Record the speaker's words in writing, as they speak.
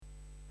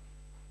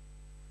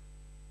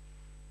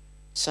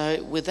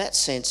So with that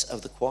sense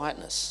of the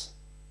quietness,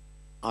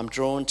 I'm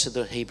drawn to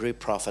the Hebrew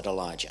prophet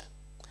Elijah.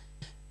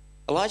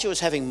 Elijah was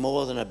having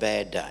more than a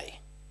bad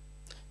day.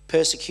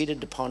 Persecuted,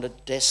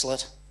 despondent,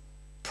 desolate,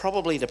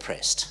 probably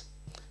depressed.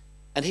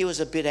 And he was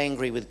a bit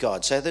angry with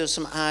God. So there was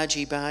some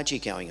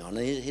argy-bargy going on.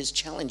 And his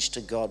challenge to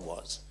God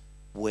was,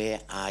 where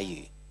are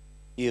you?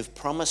 You've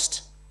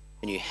promised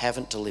and you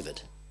haven't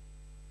delivered.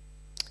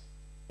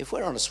 If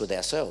we're honest with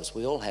ourselves,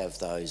 we all have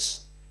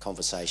those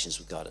conversations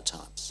with God at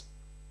times.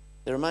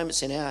 There are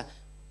moments in our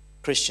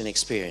Christian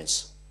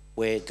experience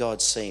where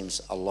God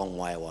seems a long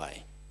way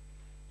away.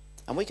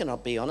 And we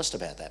cannot be honest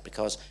about that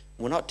because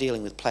we're not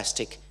dealing with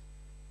plastic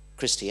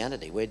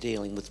Christianity, we're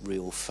dealing with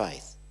real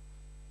faith.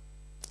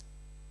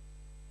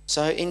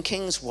 So in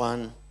Kings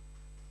 1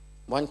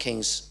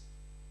 Kings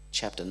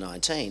chapter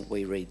 19,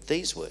 we read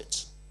these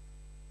words.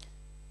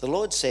 The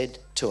Lord said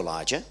to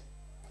Elijah,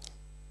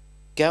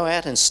 "Go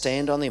out and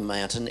stand on the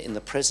mountain in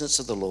the presence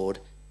of the Lord,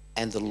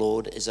 and the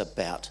Lord is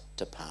about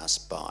to pass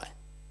by."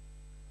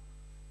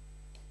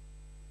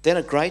 Then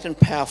a great and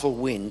powerful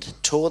wind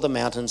tore the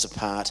mountains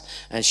apart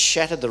and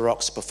shattered the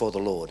rocks before the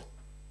Lord.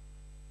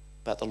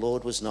 But the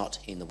Lord was not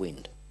in the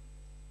wind.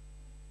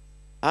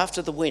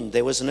 After the wind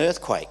there was an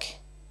earthquake,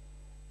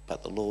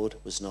 but the Lord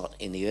was not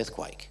in the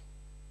earthquake.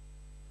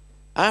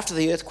 After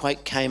the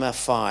earthquake came a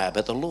fire,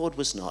 but the Lord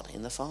was not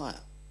in the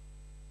fire.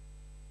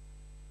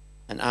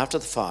 And after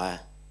the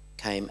fire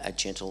came a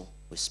gentle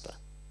whisper.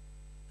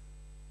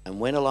 And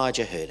when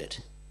Elijah heard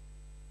it,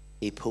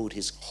 he pulled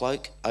his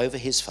cloak over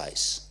his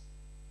face,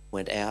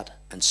 went out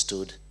and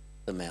stood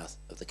at the mouth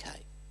of the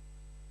cave.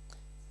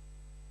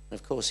 And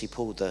of course he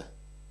pulled the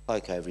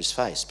cloak over his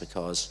face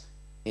because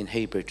in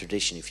Hebrew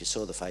tradition, if you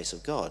saw the face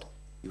of God,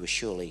 you were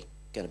surely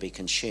going to be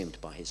consumed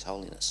by his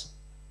holiness.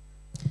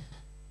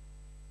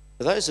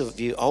 For those of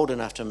you old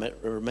enough to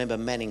remember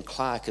Manning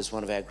Clark as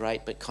one of our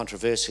great but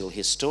controversial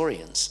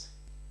historians,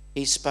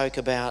 he spoke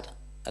about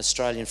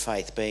Australian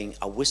faith being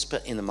a whisper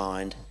in the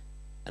mind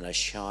and a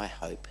shy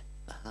hope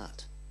in the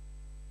heart.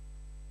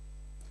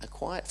 A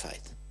quiet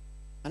faith.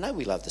 I know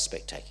we love the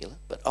spectacular,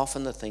 but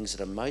often the things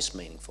that are most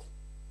meaningful,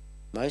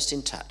 most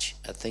in touch,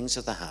 are things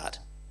of the heart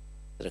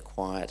that are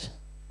quiet,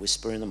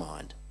 whisper in the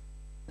mind,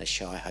 and a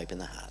shy hope in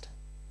the heart.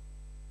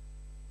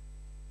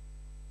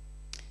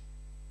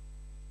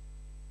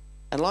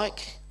 And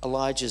like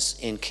Elijah's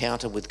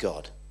encounter with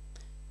God,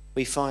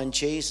 we find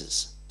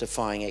Jesus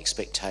defying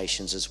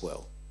expectations as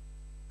well.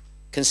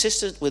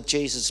 Consistent with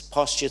Jesus'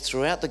 posture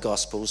throughout the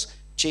Gospels,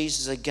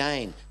 Jesus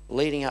again,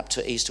 leading up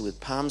to Easter with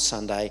Palm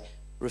Sunday,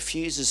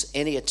 refuses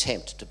any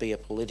attempt to be a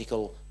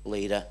political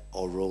leader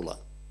or ruler.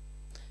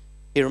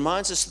 He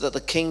reminds us that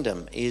the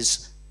kingdom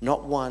is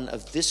not one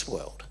of this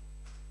world.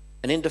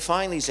 And in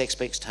defying these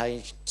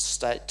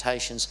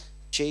expectations,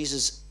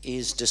 Jesus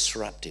is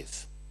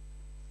disruptive.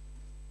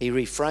 He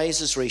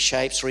rephrases,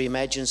 reshapes,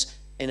 reimagines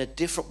in a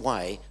different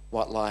way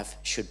what life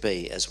should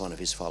be as one of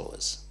his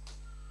followers.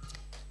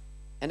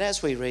 And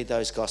as we read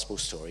those gospel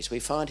stories, we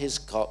find his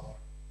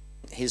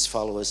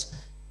followers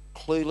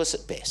clueless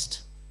at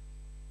best.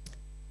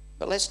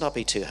 But let's not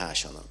be too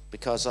harsh on them,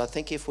 because I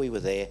think if we were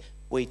there,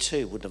 we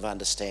too wouldn't have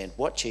understood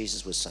what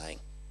Jesus was saying,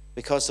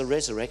 because the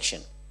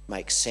resurrection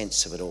makes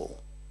sense of it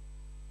all.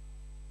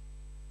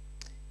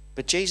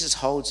 But Jesus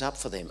holds up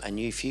for them a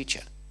new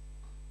future.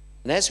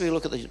 And as we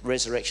look at the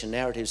resurrection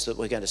narratives that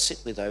we're going to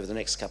sit with over the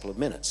next couple of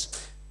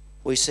minutes,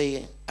 we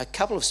see a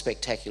couple of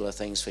spectacular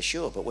things for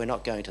sure, but we're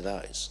not going to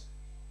those.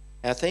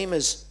 Our theme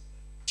is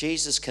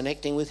Jesus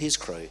connecting with his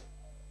crew,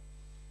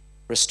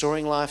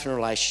 restoring life and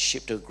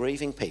relationship to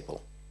grieving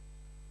people.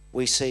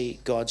 We see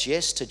God's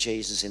yes to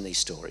Jesus in these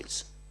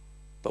stories,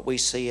 but we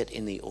see it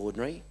in the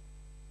ordinary,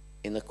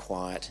 in the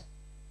quiet,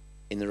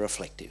 in the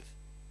reflective.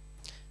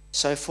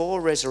 So 4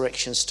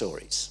 resurrection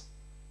stories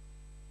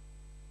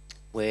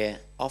where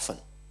often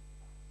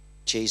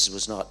Jesus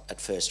was not at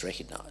first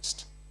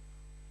recognised.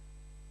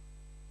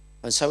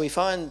 And so we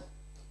find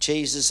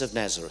Jesus of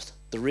Nazareth,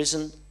 the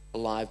risen,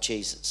 alive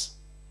Jesus.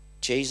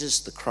 Jesus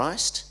the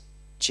Christ,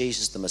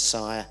 Jesus the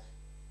Messiah,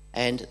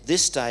 and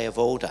this day of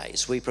all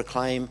days we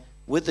proclaim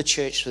with the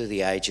church through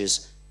the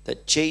ages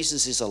that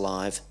Jesus is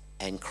alive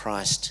and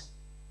Christ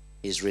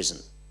is risen.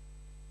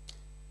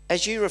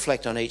 As you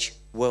reflect on each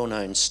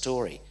well-known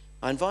story,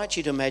 I invite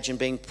you to imagine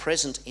being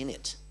present in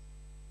it.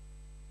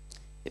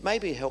 It may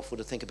be helpful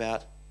to think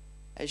about,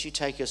 as you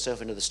take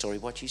yourself into the story,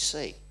 what you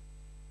see,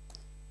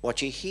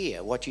 what you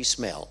hear, what you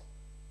smell,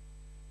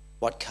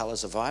 what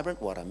colours are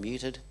vibrant, what are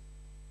muted,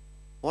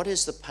 what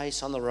is the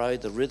pace on the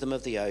road, the rhythm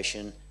of the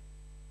ocean,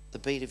 the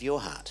beat of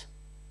your heart.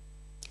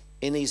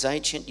 In these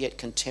ancient yet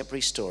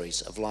contemporary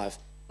stories of life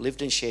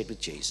lived and shared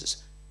with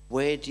Jesus,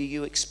 where do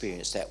you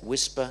experience that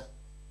whisper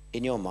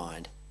in your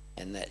mind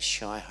and that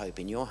shy hope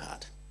in your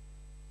heart?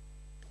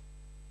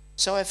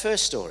 So our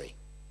first story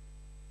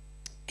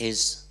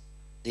is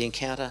the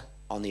encounter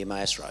on the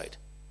Emmaus Road.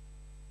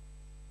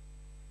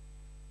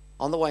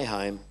 On the way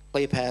home,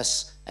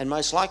 Cleopas and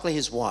most likely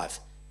his wife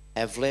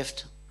have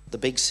left the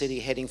big city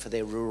heading for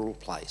their rural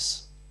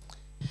place.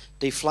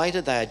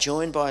 Deflated, they are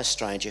joined by a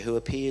stranger who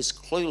appears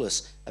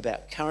clueless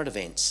about current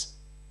events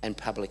and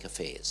public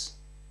affairs.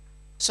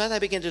 So they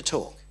begin to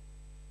talk.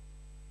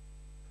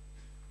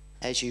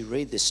 As you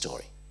read this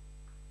story,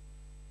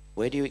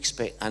 where do you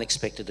expect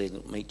unexpectedly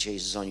meet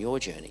Jesus on your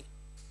journey?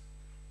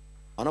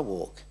 On a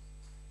walk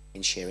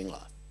in sharing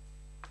life.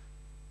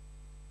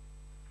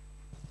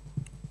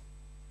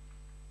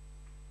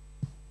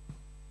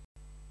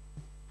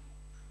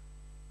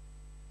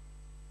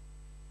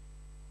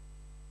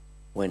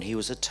 When he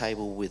was at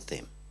table with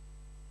them,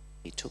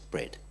 he took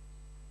bread,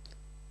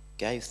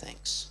 gave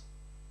thanks,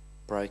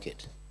 broke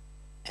it,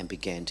 and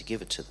began to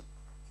give it to them.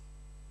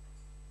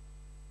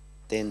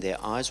 Then their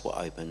eyes were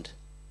opened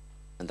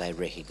and they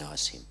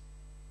recognized him.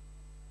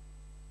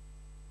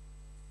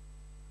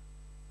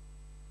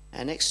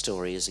 Our next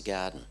story is a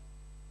garden.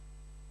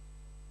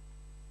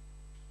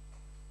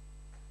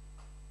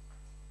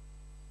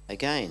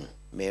 Again,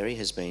 Mary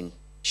has been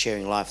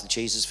sharing life with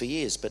Jesus for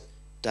years, but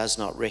does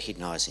not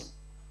recognize him.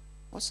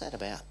 What's that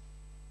about?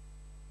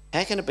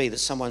 How can it be that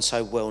someone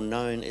so well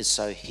known is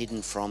so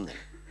hidden from them?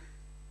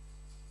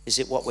 Is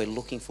it what we're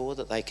looking for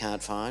that they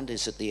can't find?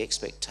 Is it the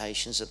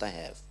expectations that they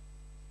have?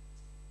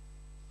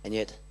 And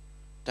yet,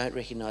 don't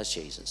recognise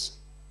Jesus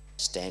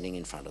standing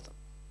in front of them.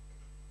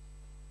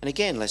 And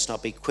again, let's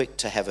not be quick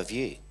to have a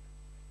view.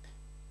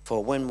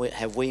 For when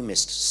have we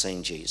missed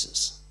seeing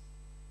Jesus?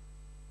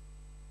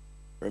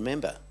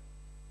 Remember,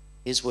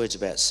 his words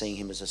about seeing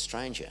him as a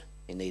stranger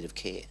in need of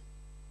care.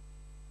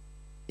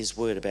 His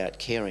word about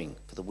caring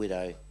for the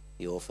widow,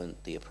 the orphan,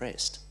 the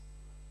oppressed.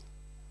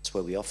 It's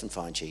where we often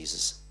find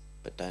Jesus,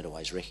 but don't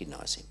always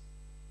recognise him.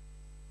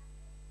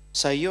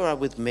 So you are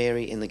with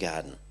Mary in the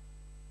garden.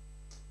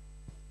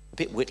 A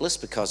bit witless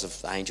because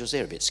of the angels,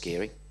 they're a bit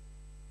scary.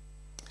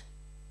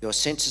 Your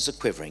senses are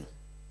quivering.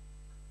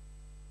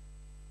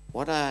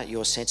 What are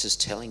your senses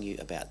telling you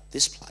about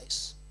this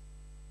place?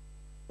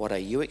 What are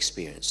you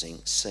experiencing,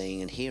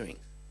 seeing and hearing?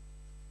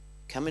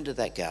 Come into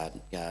that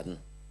garden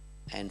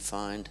and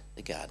find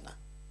the gardener.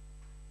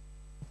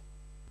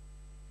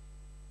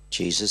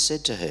 Jesus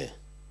said to her,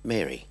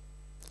 Mary.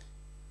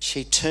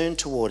 She turned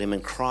toward him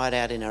and cried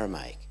out in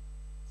Aramaic,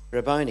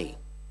 Rabboni,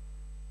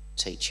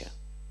 teacher.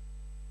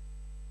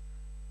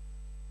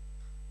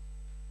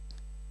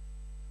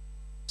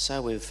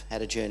 So we've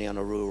had a journey on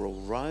a rural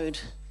road.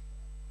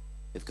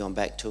 We've gone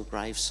back to a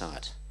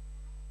gravesite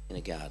in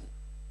a garden.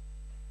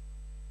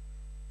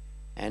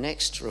 Our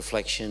next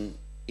reflection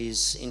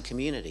is in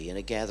community, in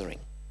a gathering.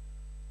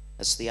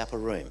 That's the upper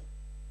room.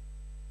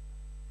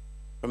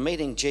 From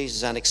meeting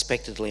Jesus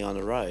unexpectedly on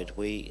the road,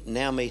 we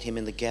now meet him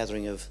in the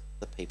gathering of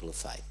the people of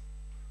faith.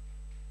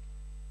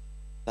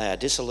 They are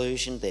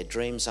disillusioned, their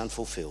dreams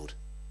unfulfilled,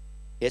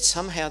 yet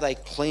somehow they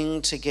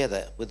cling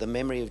together with the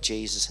memory of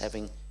Jesus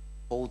having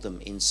called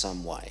them in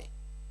some way.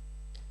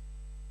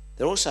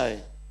 They're also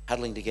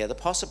huddling together,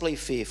 possibly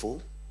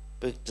fearful,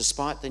 but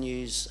despite the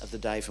news of the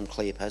day from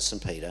Cleopas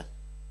and Peter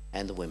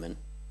and the women,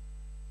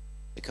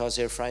 because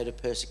they're afraid of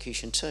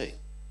persecution too.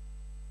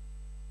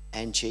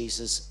 And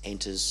Jesus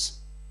enters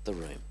the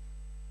room.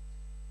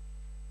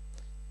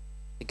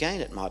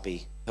 Again, it might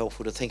be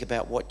helpful to think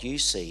about what you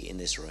see in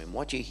this room,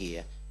 what you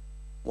hear,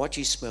 what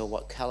you smell,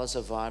 what colours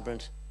are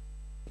vibrant,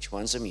 which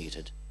ones are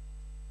muted.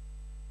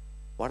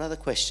 What are the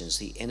questions,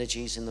 the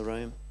energies in the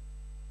room?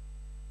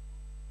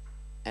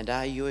 And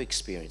are you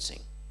experiencing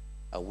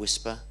a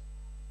whisper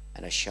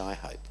and a shy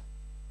hope?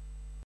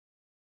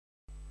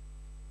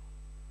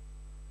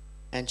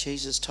 And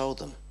Jesus told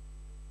them,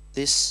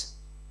 this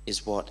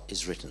is what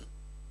is written.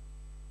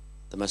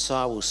 The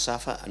Messiah will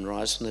suffer and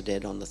rise from the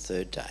dead on the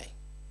third day.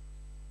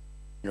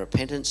 And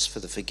repentance for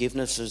the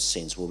forgiveness of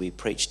sins will be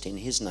preached in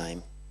his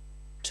name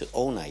to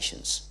all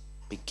nations,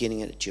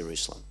 beginning at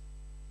Jerusalem.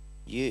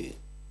 You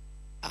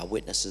are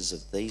witnesses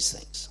of these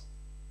things.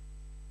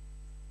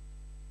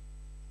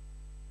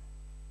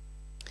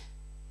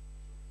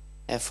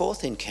 Our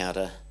fourth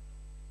encounter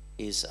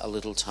is a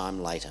little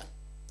time later.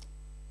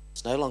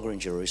 It's no longer in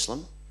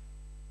Jerusalem,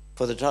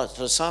 for the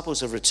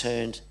disciples have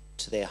returned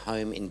to their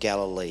home in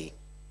Galilee,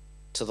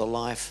 to the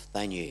life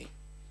they knew.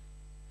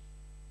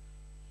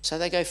 So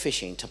they go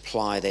fishing to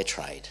ply their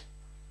trade.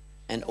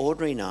 An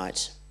ordinary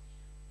night,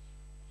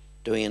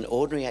 doing an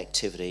ordinary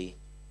activity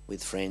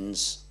with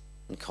friends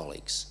and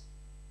colleagues.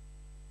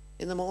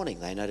 In the morning,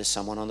 they notice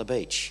someone on the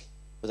beach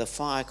with a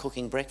fire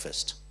cooking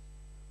breakfast.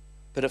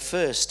 But at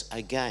first,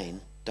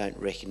 again, don't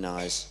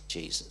recognise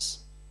Jesus.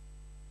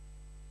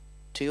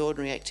 Two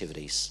ordinary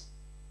activities,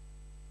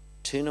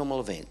 two normal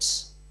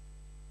events,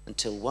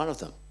 until one of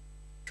them,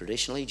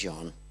 traditionally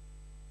John,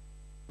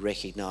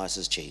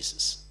 recognises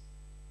Jesus.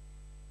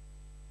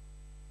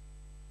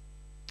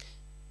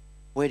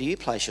 Where do you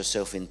place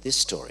yourself in this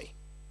story?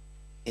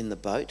 In the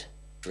boat,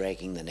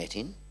 dragging the net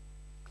in?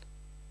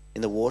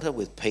 In the water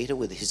with Peter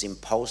with his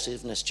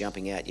impulsiveness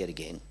jumping out yet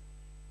again?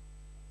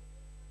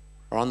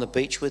 Or on the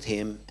beach with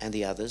him and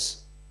the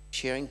others,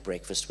 sharing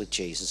breakfast with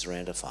Jesus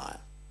around a fire?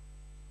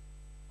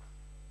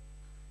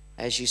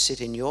 As you sit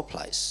in your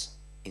place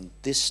in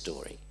this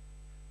story,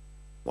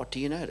 what do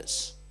you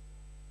notice?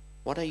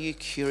 What are you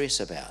curious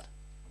about?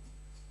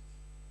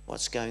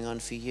 What's going on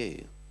for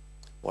you?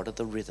 What are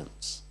the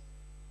rhythms?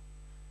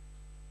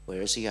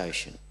 Where is the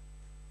ocean?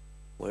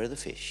 Where are the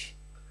fish?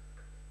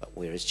 But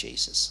where is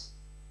Jesus?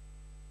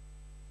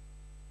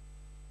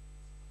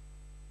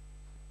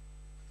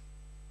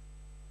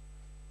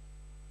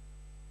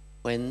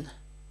 When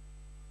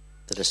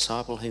the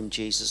disciple whom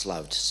Jesus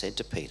loved said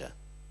to Peter,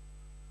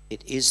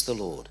 "It is the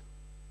Lord,"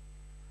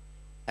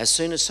 as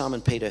soon as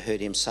Simon Peter heard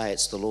him say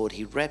it's the Lord,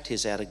 he wrapped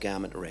his outer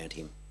garment around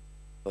him,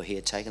 for he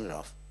had taken it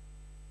off,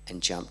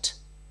 and jumped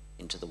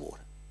into the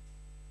water.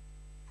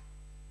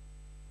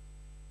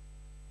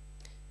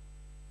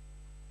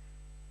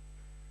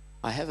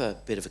 I have a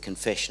bit of a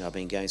confession. I've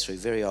been going through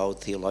very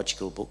old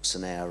theological books,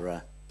 and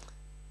our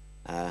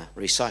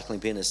recycling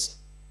bin is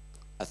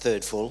a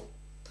third full.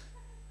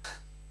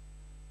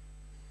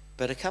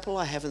 But a couple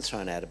I haven't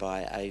thrown out are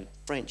by a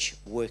French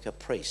worker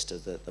priest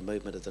of the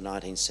movement of the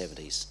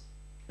 1970s,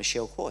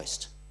 Michel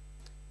Coist.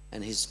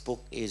 And his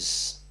book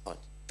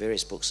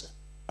various books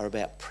are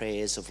about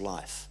prayers of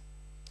life,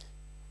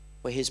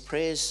 where his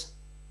prayers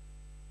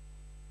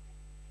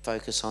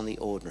focus on the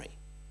ordinary.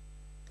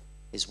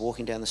 He's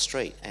walking down the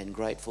street and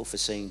grateful for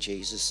seeing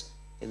Jesus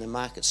in the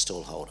market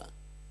stall holder.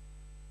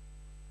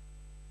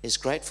 His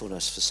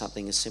gratefulness for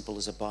something as simple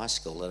as a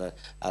bicycle that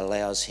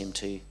allows him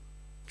to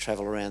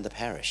travel around the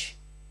parish.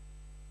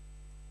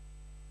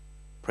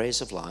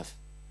 Prayers of life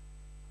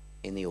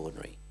in the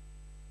ordinary.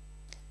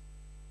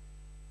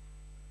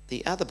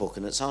 The other book,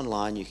 and it's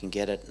online, you can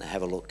get it and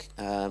have a look.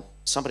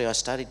 Somebody I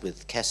studied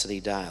with, Cassidy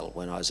Dale,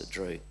 when I was at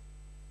Drew.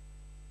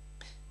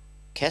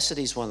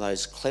 Cassidy's one of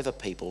those clever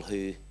people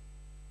who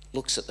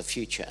looks at the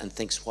future and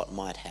thinks what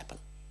might happen.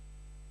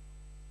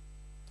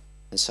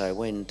 And so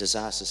when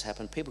disasters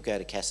happen, people go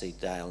to Cassidy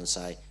Dale and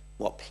say,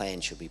 what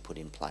plan should be put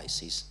in place?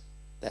 He's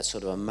that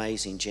sort of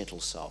amazing, gentle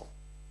soul,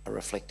 a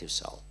reflective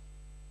soul.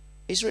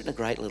 He's written a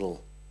great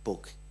little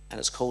book, and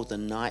it's called The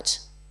Knight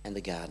and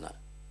the Gardener.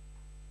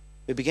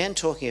 We began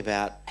talking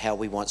about how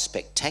we want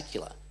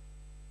spectacular,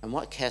 and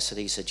what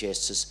Cassidy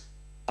suggests is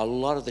a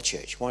lot of the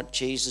church want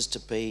Jesus to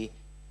be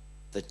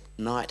the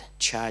knight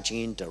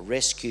charging in to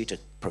rescue, to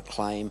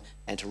proclaim,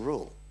 and to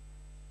rule.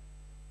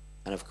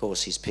 And of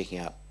course, he's picking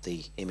up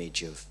the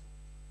image of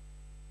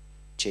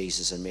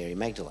Jesus and Mary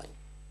Magdalene.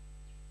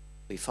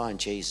 We find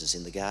Jesus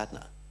in the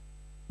gardener,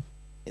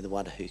 in the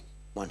one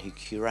who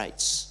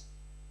curates,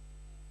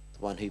 the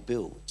one who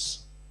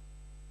builds,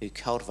 who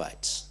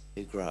cultivates,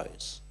 who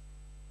grows.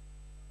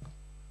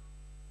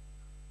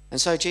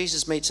 And so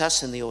Jesus meets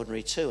us in the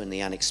ordinary too, in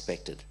the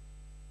unexpected.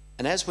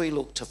 And as we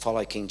look to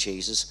follow King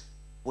Jesus,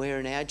 where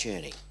in our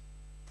journey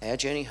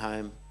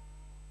home,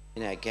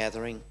 in our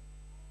gathering,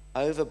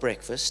 over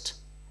breakfast,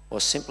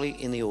 or simply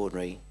in the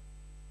ordinary,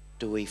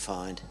 do we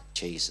find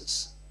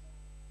Jesus?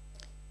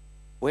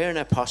 Where in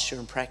our posture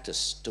and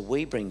practice do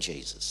we bring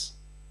Jesus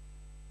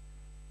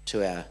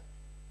to our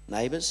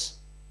neighbours,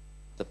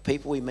 the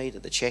people we meet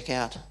at the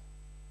checkout,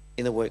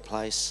 in the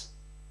workplace,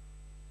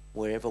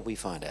 wherever we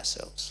find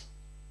ourselves?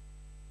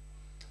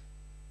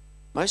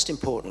 Most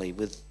importantly,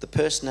 with the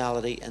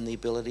personality and the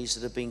abilities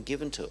that have been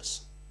given to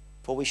us.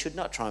 For we should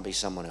not try and be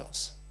someone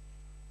else.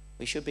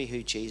 We should be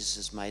who Jesus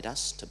has made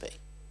us to be.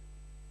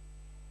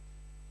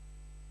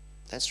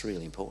 That's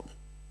really important.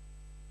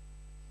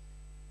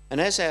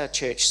 And as our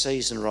church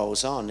season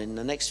rolls on, in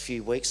the next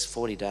few weeks,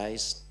 40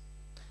 days,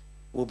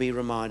 we'll be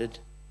reminded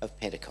of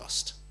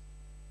Pentecost,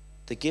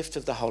 the gift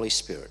of the Holy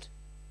Spirit,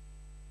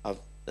 of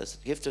the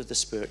gift of the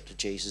Spirit to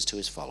Jesus, to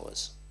his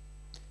followers.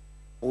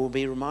 We'll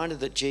be reminded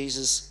that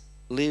Jesus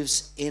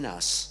lives in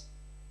us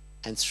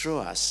and through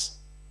us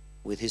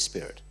with his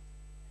Spirit.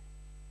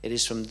 It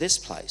is from this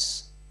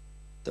place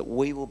that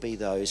we will be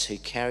those who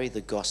carry the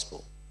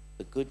gospel,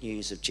 the good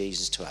news of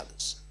Jesus, to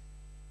others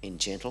in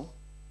gentle,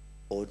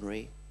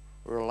 ordinary,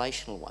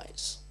 relational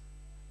ways,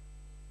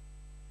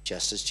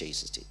 just as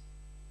Jesus did.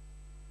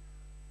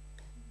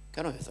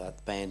 Can I invite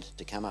the band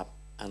to come up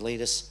and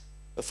lead us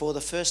before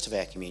the first of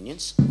our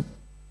communions,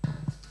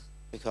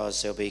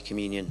 because there'll be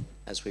communion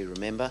as we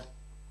remember,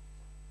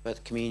 but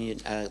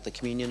the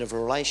communion of a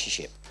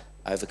relationship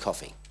over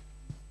coffee.